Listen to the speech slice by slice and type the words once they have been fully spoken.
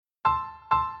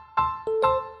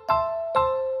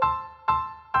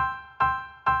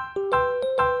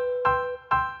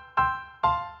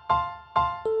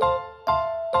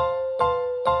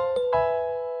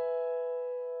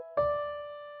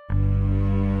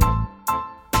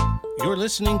You're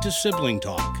listening to Sibling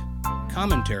Talk,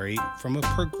 commentary from a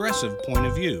progressive point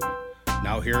of view.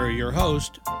 Now here are your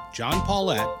hosts, John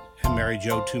Paulette and Mary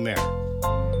Jo Tumer.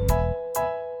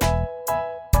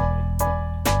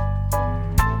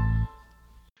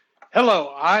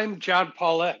 Hello, I'm John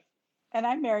Paulette. And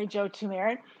I'm Mary Jo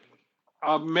Tumer.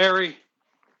 Mary,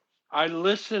 I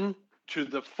listened to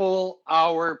the full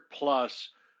hour plus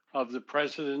of the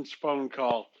president's phone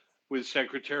call with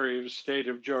Secretary of State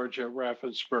of Georgia,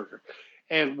 Raffensperger.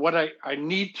 And what I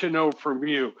need to know from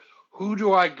you, who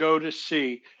do I go to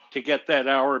see to get that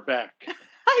hour back? I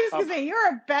was going to say, you're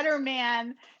a better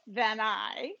man than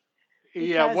I.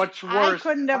 Yeah, what's worse? I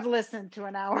couldn't have listened to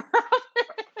an hour.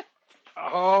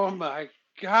 Oh my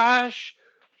gosh.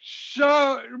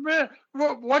 So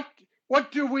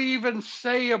what do we even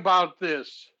say about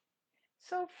this?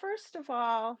 So first of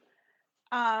all,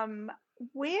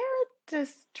 where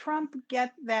does Trump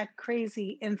get that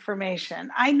crazy information?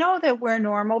 I know that we're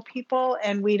normal people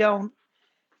and we don't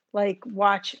like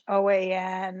watch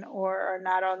OAN or are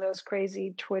not on those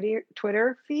crazy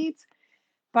Twitter feeds,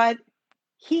 but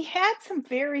he had some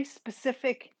very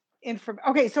specific information.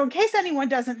 Okay, so in case anyone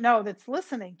doesn't know that's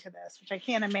listening to this, which I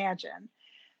can't imagine,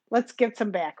 let's give some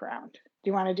background.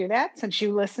 Do you want to do that since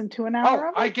you listened to an hour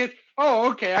of it?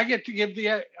 Okay. I get to give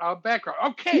the background.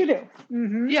 Okay. You do.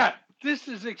 Mm-hmm. Yeah, this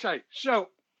is exciting. So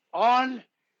on,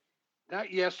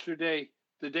 not yesterday,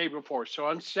 the day before, so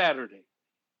on Saturday,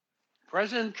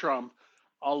 President Trump,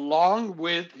 along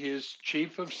with his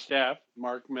chief of staff,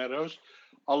 Mark Meadows,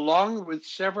 along with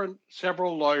several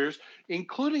lawyers,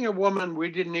 including a woman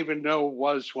we didn't even know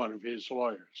was one of his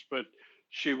lawyers, but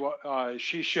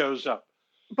she shows up.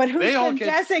 But who's been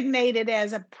designated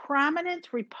as a prominent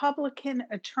Republican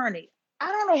attorney. I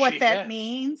don't know what that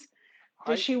means.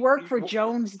 Does she work for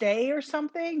Jones Day or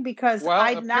something? Because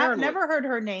I've never heard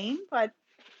her name, but...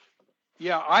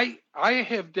 Yeah, I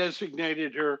have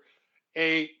designated her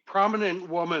a prominent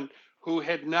woman who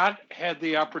had not had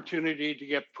the opportunity to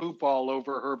get poop all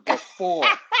over her before.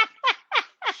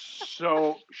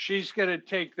 So she's going to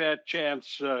take that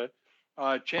chance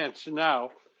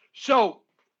now. So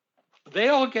they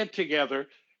all get together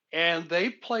and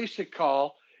they place a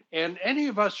call. And any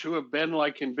of us who have been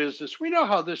like in business, we know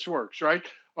how this works, right?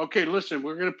 Okay, listen,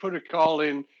 we're going to put a call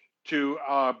in to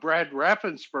Brad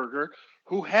Raffensperger,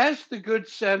 who has the good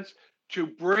sense to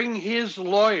bring his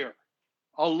lawyer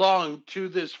along to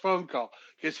this phone call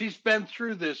because he's been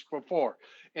through this before.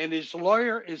 And his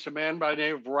lawyer is a man by the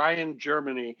name of Ryan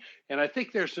Germany. And I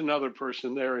think there's another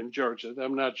person there in Georgia that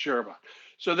I'm not sure about.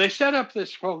 So they set up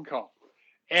this phone call.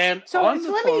 And so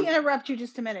let me interrupt you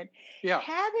just a minute. Yeah.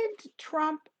 Haven't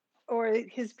Trump or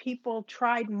his people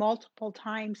tried multiple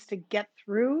times to get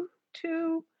through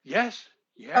to? Yes.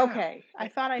 Yeah. Okay. I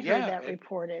thought I heard that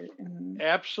reported.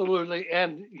 Absolutely.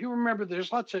 And you remember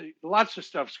there's lots of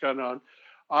stuff's going on.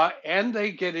 And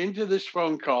they get into this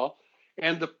phone call.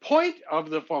 And the point of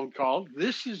the phone call,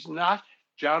 this is not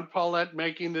John Paulette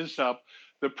making this up.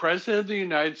 The President of the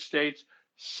United States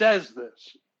says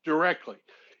this directly,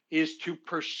 is to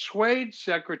persuade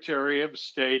Secretary of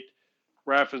State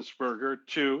Raffensperger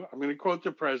to, I'm going to quote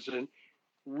the President,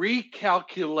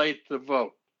 recalculate the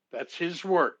vote. That's his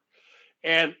word.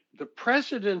 And the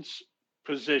President's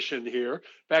position here,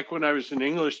 back when I was an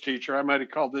English teacher, I might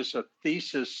have called this a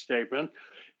thesis statement,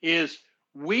 is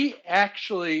we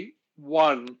actually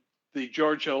won the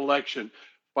Georgia election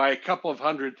by a couple of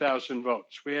 100,000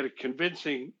 votes. We had a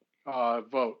convincing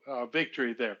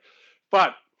victory there.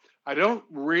 But I don't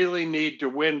really need to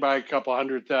win by a couple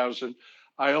 100,000.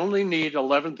 I only need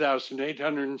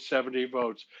 11,870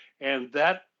 votes. And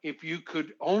that, if you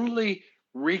could only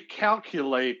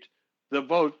recalculate the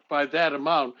vote by that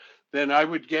amount, then I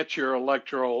would get your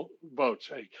electoral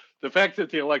votes. The fact that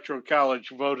the Electoral College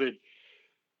voted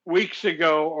weeks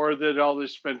ago or that all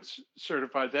this has been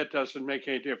certified, that doesn't make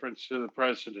any difference to the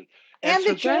president. And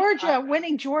so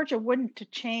winning Georgia wouldn't have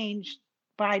changed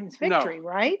Biden's victory,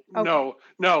 right? Okay.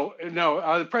 No.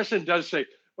 The president does say,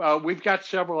 well, we've got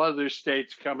several other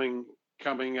states coming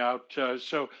out,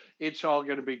 so it's all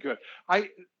going to be good.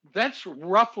 That's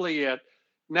roughly it.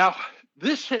 Now,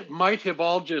 this might have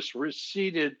all just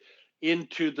receded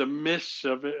into the mists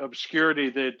of obscurity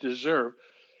they deserve.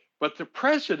 But the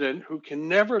president, who can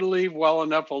never leave well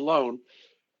enough alone,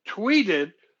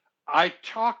 tweeted, I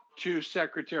talked to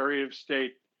Secretary of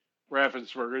State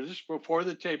Raffensperger, this is before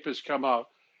the tape has come out,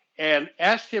 and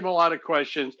asked him a lot of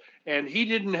questions, and he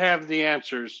didn't have the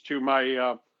answers to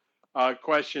my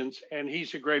questions, and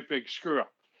he's a great big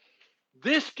screw-up.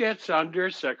 This gets under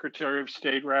Secretary of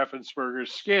State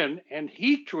Raffensperger's skin, and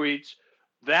he tweets,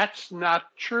 that's not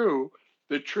true.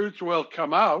 The truth will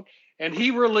come out. and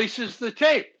he releases the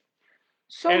tape.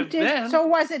 So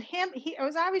was it him? It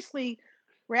was obviously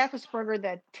Raffensperger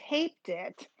that taped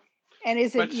it. And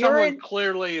is it but someone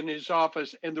clearly in his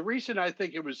office? And the reason I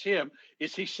think it was him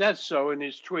is he says so in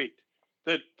his tweet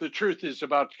that the truth is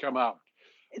about to come out.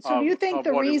 So do you think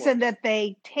the reason that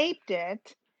they taped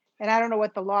it, and I don't know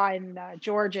what the law in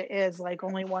Georgia is, like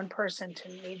only one person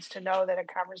needs to know that a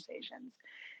conversation's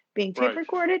being tape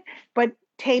recorded, but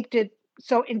taped it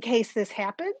so in case this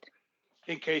happened?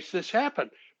 In case this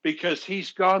happened, because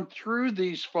he's gone through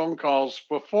these phone calls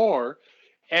before,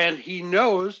 and he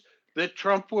knows that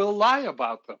Trump will lie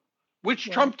about them,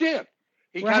 which Trump did.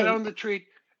 He got on the tweet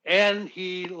and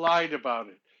he lied about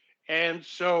it. And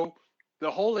so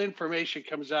the whole information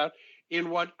comes out in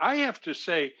what I have to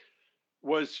say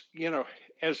was,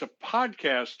 as a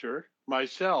podcaster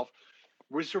myself,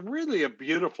 was really a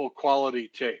beautiful quality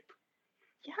tape.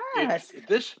 Yes.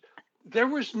 There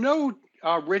was no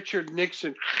Richard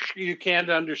Nixon, you can't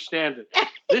understand it.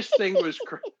 This thing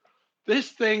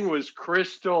was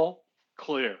crystal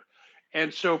clear.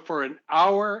 And so for an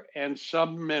hour and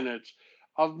some minutes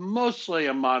of mostly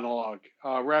a monologue,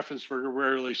 Raffensperger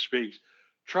rarely speaks,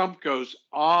 Trump goes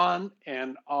on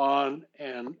and on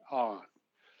and on.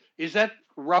 Is that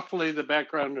roughly the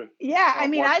background of I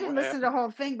mean, I didn't listen to the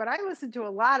whole thing, but I listened to a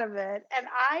lot of it. And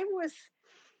I was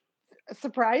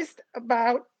surprised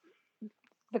about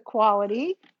the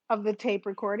quality of the tape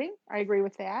recording. I agree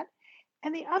with that.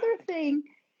 And the other thing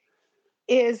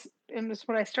is, and this is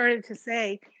what I started to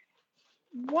say,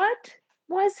 what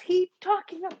was he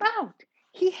talking about?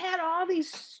 He had all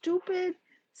these stupid,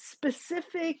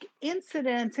 specific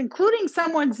incidents, including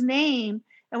someone's name.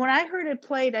 And when I heard it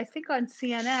played, I think on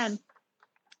CNN,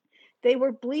 they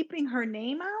were bleeping her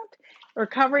name out or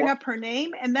covering up her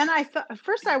name. And then I thought, at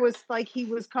first I was like, he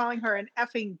was calling her an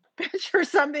effing bitch or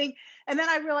something. And then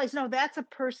I realized, no, that's a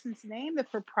person's name that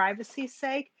for privacy's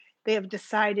sake, they have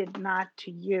decided not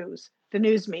to use the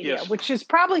news media, which is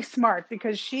probably smart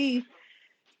because she's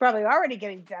probably already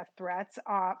getting death threats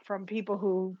from people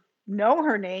who know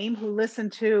her name, who listen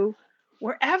to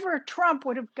wherever Trump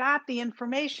would have got the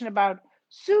information about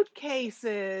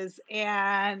suitcases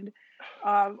and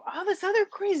all this other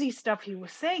crazy stuff he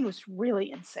was saying was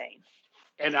really insane.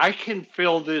 And I can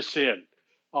fill this in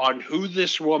on who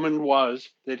this woman was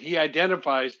that he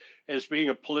identifies as being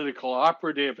a political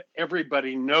operative.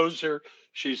 Everybody knows her.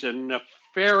 She's a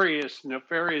nefarious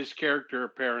character,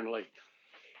 apparently.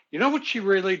 You know what she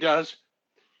really does?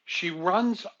 She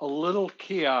runs a little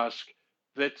kiosk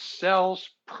that sells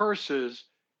purses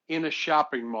in a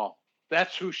shopping mall.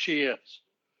 That's who she is.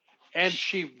 And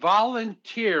she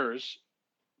volunteers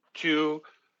to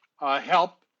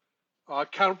help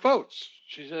count votes.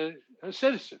 She's a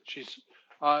citizen.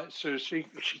 So she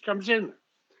comes in there.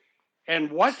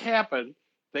 And what happened?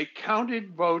 They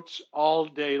counted votes all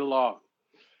day long.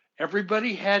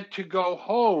 Everybody had to go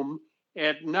home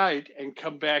at night and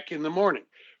come back in the morning.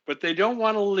 But they don't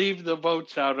want to leave the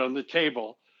votes out on the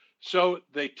table. So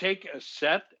they take a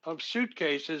set of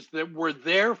suitcases that were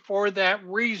there for that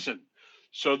reason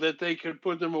so that they could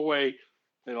put them away.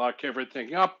 They lock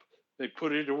everything up. They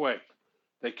put it away.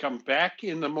 They come back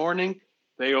in the morning.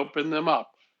 They open them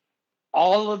up.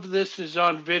 All of this is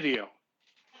on video.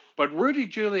 But Rudy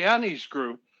Giuliani's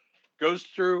group goes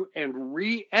through and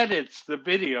re-edits the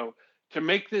video to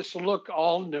make this look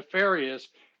all nefarious.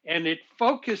 And it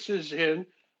focuses in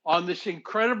on this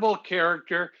incredible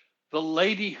character, the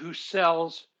lady who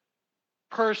sells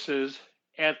purses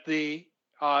at the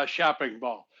shopping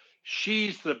mall.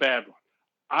 She's the bad one.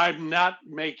 I'm not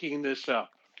making this up.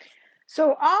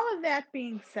 So all of that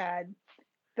being said,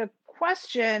 the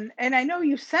question, and I know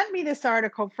you sent me this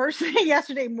article first thing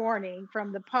yesterday morning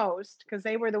from the Post, because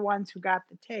they were the ones who got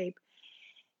the tape.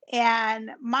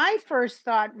 And my first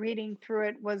thought reading through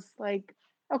it was like,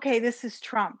 okay, this is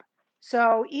Trump.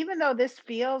 So even though this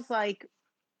feels like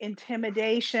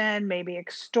intimidation, maybe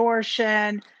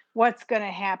extortion, what's going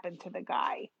to happen to the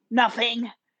guy?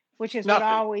 Nothing, which is what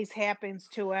always happens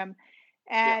to him.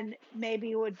 And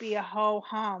maybe it would be a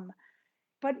ho-hum.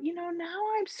 But, now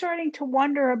I'm starting to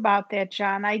wonder about that,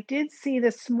 John. I did see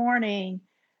this morning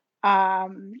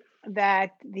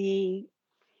that the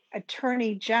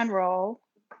Attorney General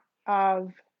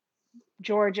of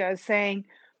Georgia is saying,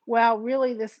 well,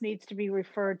 really, this needs to be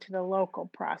referred to the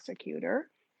local prosecutor.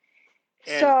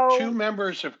 And two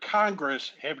members of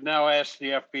Congress have now asked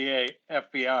the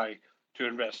FBI to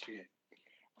investigate.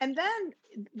 And then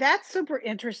that's super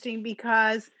interesting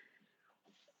because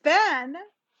then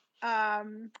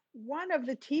one of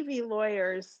the TV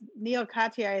lawyers, Neil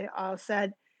Katyal,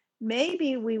 said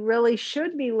maybe we really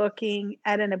should be looking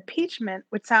at an impeachment,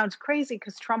 which sounds crazy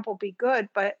because Trump will be good,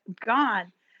 but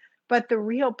gone. But the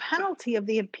real penalty of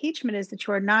the impeachment is that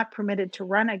you are not permitted to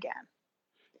run again.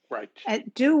 Right.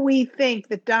 And do we think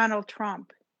that Donald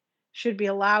Trump should be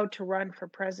allowed to run for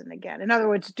president again? In other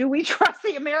words, do we trust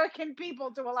the American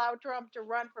people to allow Trump to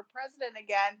run for president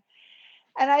again?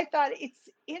 And I thought it's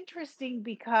interesting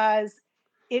because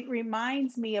it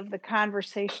reminds me of the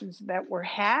conversations that were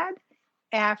had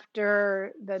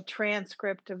after the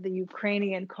transcript of the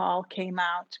Ukrainian call came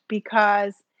out,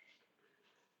 because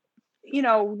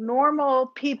normal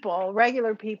people,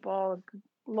 regular people,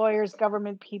 lawyers,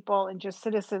 government people, and just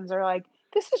citizens are like,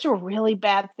 this is a really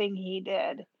bad thing he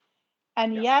did.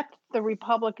 And yet the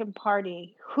Republican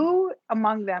Party, who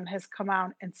among them has come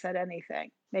out and said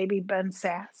anything? Maybe Ben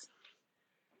Sasse.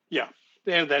 Yeah,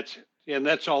 and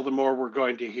that's all the more we're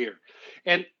going to hear.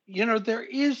 And, there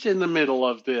is in the middle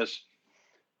of this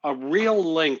a real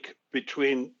link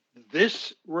between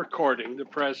this recording, the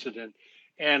president,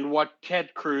 and what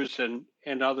Ted Cruz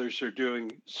and others are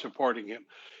doing supporting him.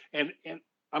 And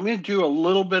I'm going to do a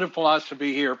little bit of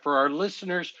philosophy here. For our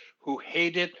listeners who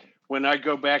hate it when I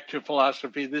go back to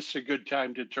philosophy, this is a good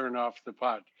time to turn off the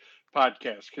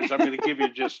podcast, because I'm going to give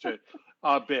you just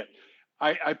a bit.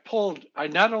 I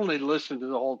not only listened to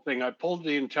the whole thing, I pulled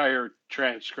the entire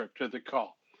transcript of the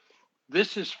call.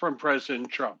 This is from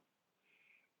President Trump.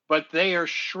 But they are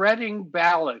shredding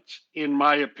ballots, in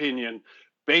my opinion,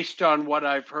 based on what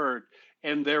I've heard.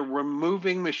 And they're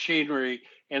removing machinery,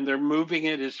 and they're moving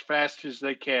it as fast as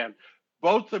they can,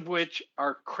 both of which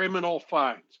are criminal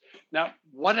fines. Now,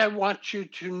 what I want you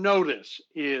to notice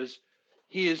is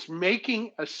he is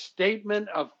making a statement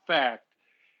of fact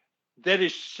that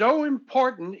is so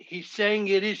important. He's saying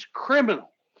it is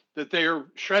criminal that they are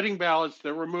shredding ballots,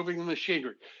 they're removing the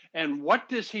machinery. And what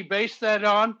does he base that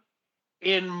on?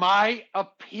 In my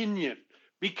opinion,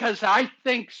 because I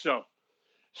think so.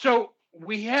 So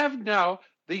we have now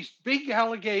these big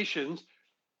allegations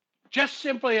just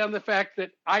simply on the fact that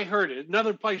I heard it.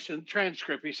 Another place in the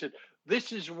transcript, he said,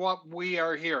 this is what we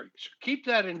are hearing. So keep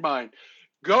that in mind.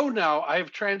 Go now. I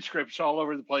have transcripts all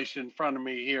over the place in front of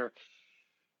me here.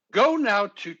 Go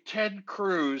now to Ted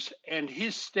Cruz and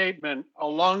his statement,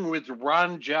 along with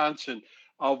Ron Johnson,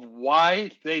 of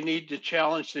why they need to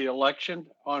challenge the election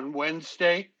on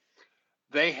Wednesday.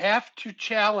 They have to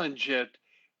challenge it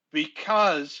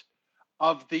because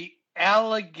of the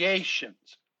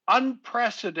allegations,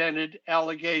 unprecedented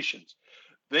allegations.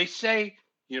 They say,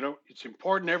 it's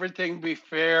important everything be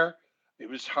fair. It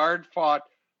was hard fought.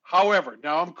 However,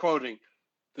 now I'm quoting,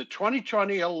 the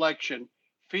 2020 election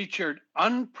featured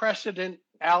unprecedented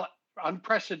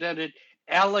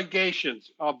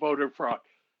allegations of voter fraud.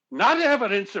 Not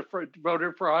evidence of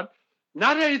voter fraud,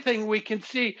 not anything we can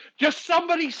see, just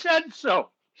somebody said so.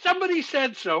 Somebody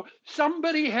said so.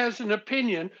 Somebody has an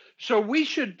opinion, so we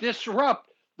should disrupt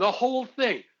the whole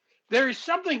thing. There is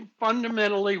something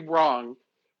fundamentally wrong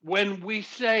when we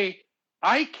say,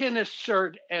 I can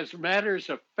assert as matters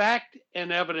of fact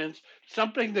and evidence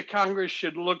something the Congress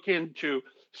should look into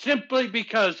simply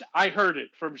because I heard it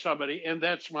from somebody, and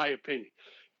that's my opinion.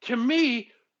 To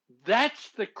me,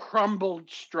 that's the crumbled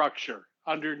structure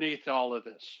underneath all of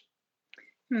this.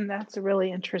 That's a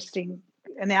really interesting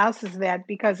analysis of that,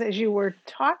 because as you were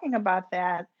talking about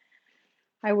that,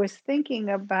 I was thinking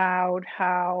about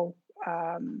how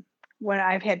when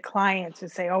I've had clients who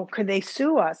say, oh, could they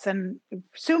sue us and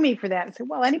sue me for that? I say,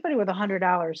 well, anybody with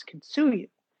 $100 can sue you,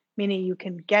 meaning you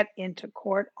can get into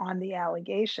court on the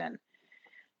allegation.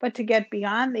 But to get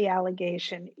beyond the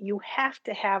allegation, you have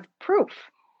to have proof.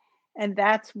 And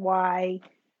that's why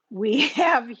we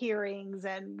have hearings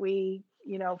and we,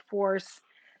 force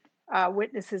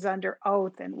witnesses under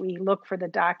oath, and we look for the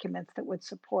documents that would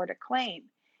support a claim.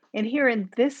 And here in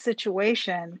this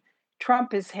situation,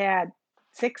 Trump has had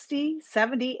 60,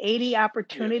 70, 80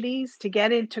 opportunities to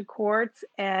get into courts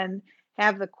and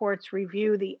have the courts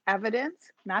review the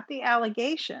evidence, not the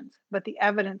allegations, but the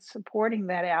evidence supporting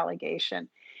that allegation.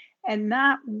 And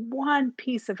not one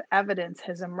piece of evidence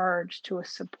has emerged to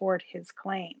support his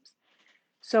claims.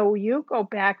 So you go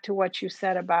back to what you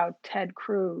said about Ted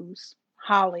Cruz,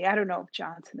 Holly. I don't know if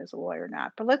Johnson is a lawyer or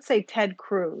not, but let's say Ted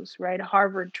Cruz, right? A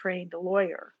Harvard-trained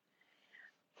lawyer.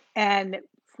 And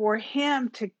for him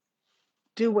to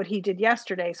do what he did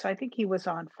yesterday, so I think he was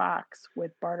on Fox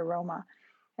with Bartiromo,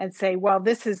 and say, well,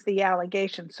 this is the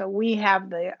allegation, so we have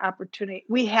the opportunity,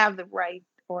 we have the right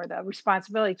or the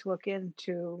responsibility to look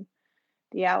into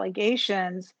the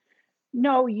allegations.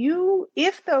 No,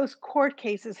 if those court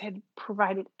cases had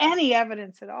provided any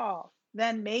evidence at all,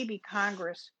 then maybe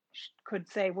Congress could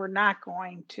say, we're not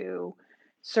going to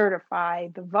certify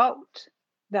the vote,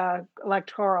 the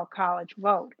Electoral College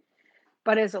vote.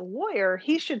 But as a lawyer,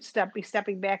 he should be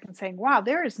stepping back and saying, wow,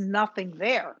 there is nothing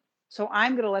there. So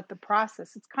I'm going to let the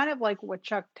process. It's kind of like what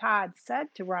Chuck Todd said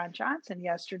to Ron Johnson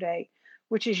yesterday,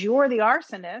 which is, you're the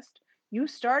arsonist. You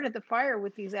started the fire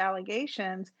with these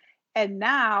allegations, and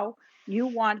now you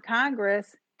want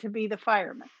Congress to be the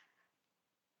fireman.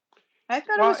 I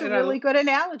thought it was a really good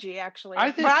analogy, actually.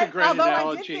 I think it's a great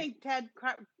analogy.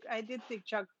 I did think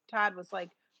Chuck Todd was like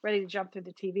ready to jump through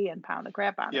the TV and pound the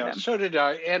crap out of him. Yeah, so did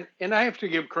I. And I have to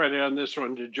give credit on this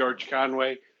one to George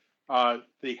Conway,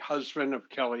 the husband of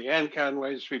Kellyanne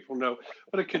Conway, as people know,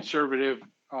 but a conservative,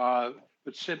 but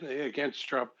simply against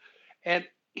Trump. And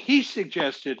he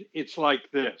suggested it's like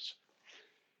this.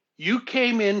 You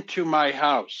came into my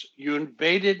house, you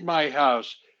invaded my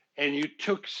house, and you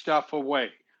took stuff away.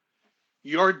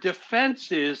 Your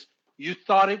defense is you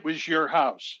thought it was your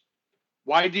house.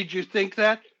 Why did you think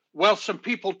that? Well, some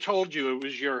people told you it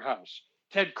was your house.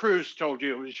 Ted Cruz told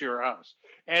you it was your house.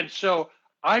 And so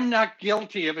I'm not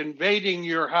guilty of invading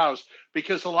your house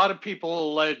because a lot of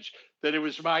people allege that it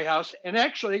was my house. And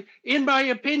actually, in my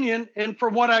opinion, and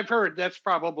from what I've heard, that's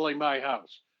probably my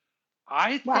house.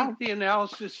 I think the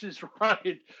analysis is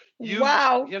right. You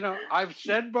know, I've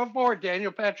said before,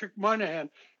 Daniel Patrick Moynihan,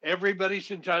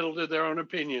 everybody's entitled to their own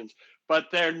opinions, but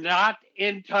they're not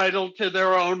entitled to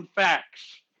their own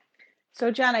facts.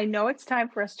 So, John, I know it's time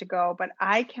for us to go, but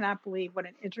I cannot believe what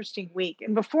an interesting week.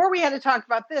 And before we had to talk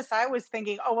about this, I was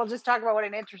thinking, we'll just talk about what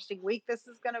an interesting week this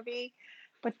is going to be.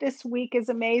 But this week is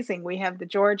amazing. We have the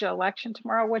Georgia election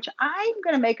tomorrow, which I'm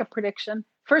going to make a prediction.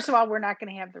 First of all, we're not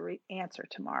going to have the answer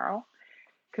tomorrow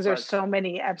because there's so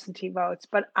many absentee votes.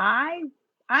 But I'm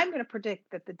going to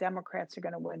predict that the Democrats are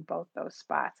going to win both those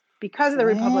spots because of the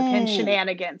Republican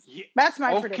shenanigans. That's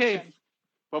my prediction.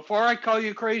 Before I call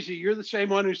you crazy, you're the same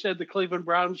one who said the Cleveland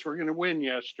Browns were going to win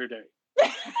yesterday.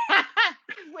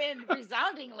 Win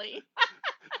resoundingly.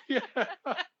 Yeah.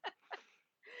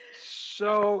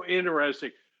 So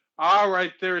interesting. All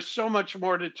right, there's so much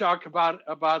more to talk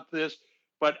about this,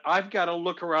 but I've got to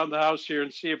look around the house here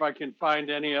and see if I can find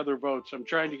any other votes. I'm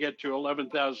trying to get to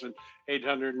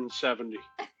 11,870.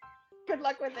 Good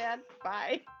luck with that.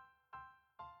 Bye.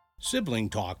 Sibling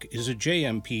Talk is a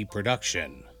JMP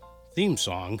production. Theme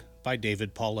song by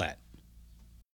David Paulette.